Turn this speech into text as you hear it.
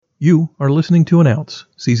You are listening to An Ounce,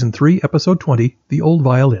 Season 3, Episode 20, The Old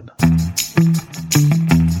Violin.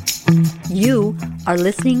 You are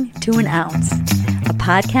listening to An Ounce, a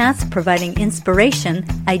podcast providing inspiration,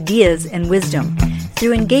 ideas, and wisdom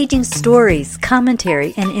through engaging stories,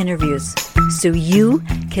 commentary, and interviews, so you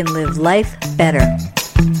can live life better.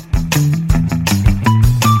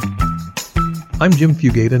 I'm Jim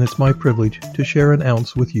Fugate, and it's my privilege to share an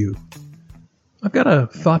ounce with you. I've got a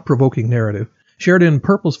thought-provoking narrative, shared in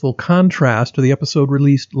purposeful contrast to the episode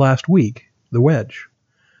released last week, The Wedge.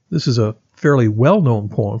 This is a fairly well-known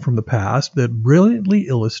poem from the past that brilliantly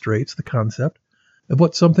illustrates the concept of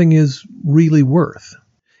what something is really worth,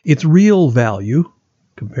 its real value,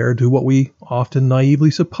 compared to what we often naively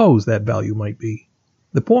suppose that value might be.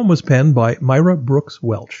 The poem was penned by Myra Brooks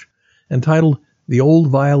Welch, entitled The Old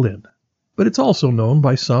Violin, but it's also known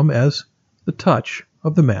by some as The Touch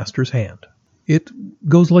of the Master's Hand. It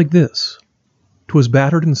goes like this. 'Twas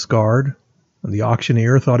battered and scarred, and the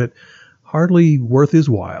auctioneer thought it hardly worth his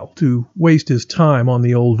while to waste his time on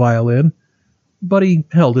the old violin, but he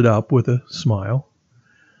held it up with a smile.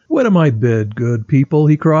 "What am I bid, good people?"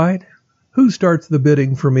 he cried. "Who starts the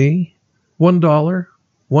bidding for me? $1?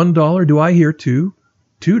 $1, do I hear two?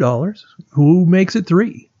 $2? Who makes it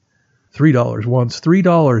three? $3 once,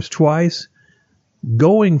 $3 twice.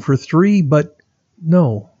 Going for three, but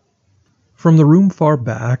no." From the room far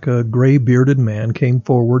back, a gray-bearded man came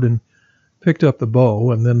forward and picked up the bow,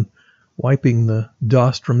 and then, wiping the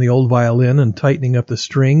dust from the old violin and tightening up the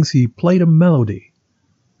strings, he played a melody,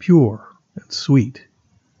 pure and sweet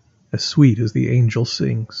as the angel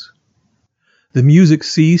sings. The music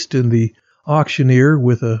ceased, and the auctioneer,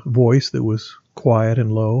 with a voice that was quiet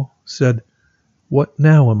and low, said, "What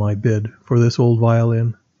now am I bid for this old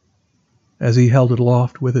violin?" as he held it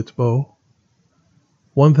aloft with its bow.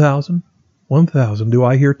 1,000? 1,000, do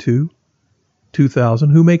I hear two? 2,000,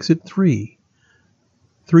 who makes it three?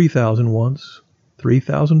 3,000 once,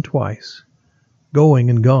 3,000 twice. Going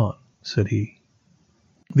and gone, said he.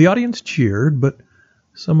 The audience cheered, but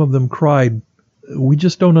some of them cried, "We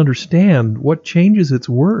just don't understand. What changes its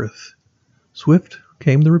worth?" Swift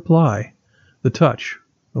came the reply, the touch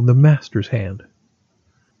of the master's hand.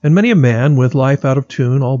 And many a man with life out of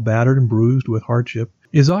tune, all battered and bruised with hardship,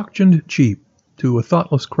 is auctioned cheap to a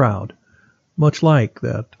thoughtless crowd, much like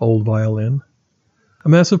that old violin. A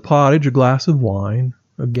mess of pottage, a glass of wine,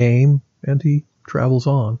 a game, and he travels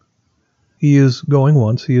on. He is going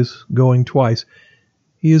once, he is going twice.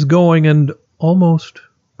 He is going and almost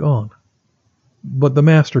gone. But the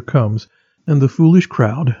master comes, and the foolish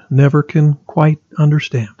crowd never can quite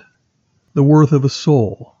understand the worth of a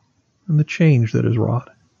soul and the change that is wrought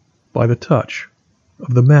by the touch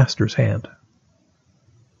of the master's hand.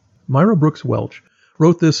 Myra Brooks Welch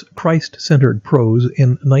wrote this Christ-centered prose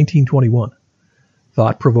in 1921.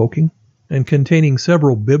 Thought-provoking and containing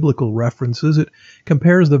several biblical references, it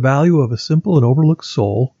compares the value of a simple and overlooked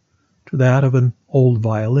soul to that of an old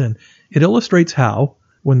violin. It illustrates how,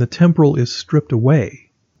 when the temporal is stripped away,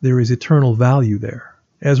 there is eternal value there,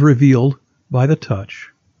 as revealed by the touch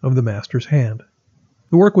of the master's hand.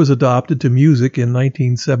 The work was adopted to music in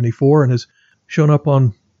 1974 and has shown up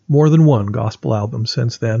on more than one gospel album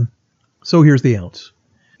since then. So here's the ounce.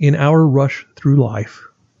 In our rush through life,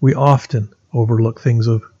 we often overlook things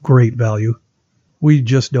of great value. We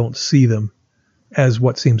just don't see them as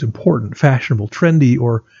what seems important, fashionable, trendy,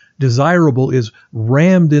 or desirable is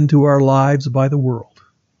rammed into our lives by the world.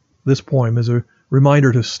 This poem is a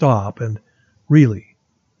reminder to stop and really,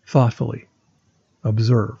 thoughtfully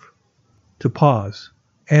observe, to pause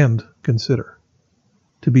and consider,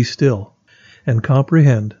 to be still and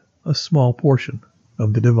comprehend a small portion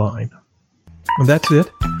of the divine. And that's it,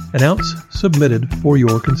 an ounce submitted for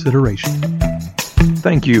your consideration.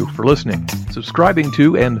 Thank you for listening, subscribing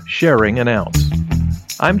to, and sharing An Ounce.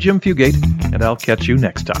 I'm Jim Fugate, and I'll catch you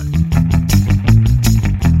next time.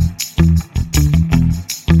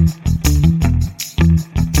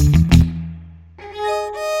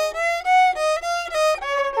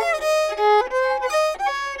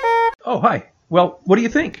 Oh, hi. Well, what do you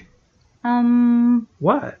think?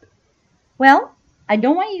 What? Well, I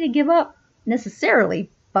don't want you to give up necessarily,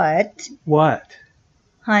 but... What?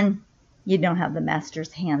 Hun, you don't have the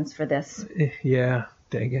master's hands for this. Yeah,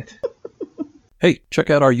 dang it. Hey, check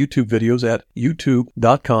out our YouTube videos at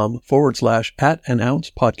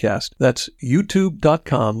youtube.com/@an-ounce-podcast. That's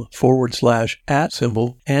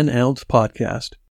youtube.com/@an-ounce-podcast.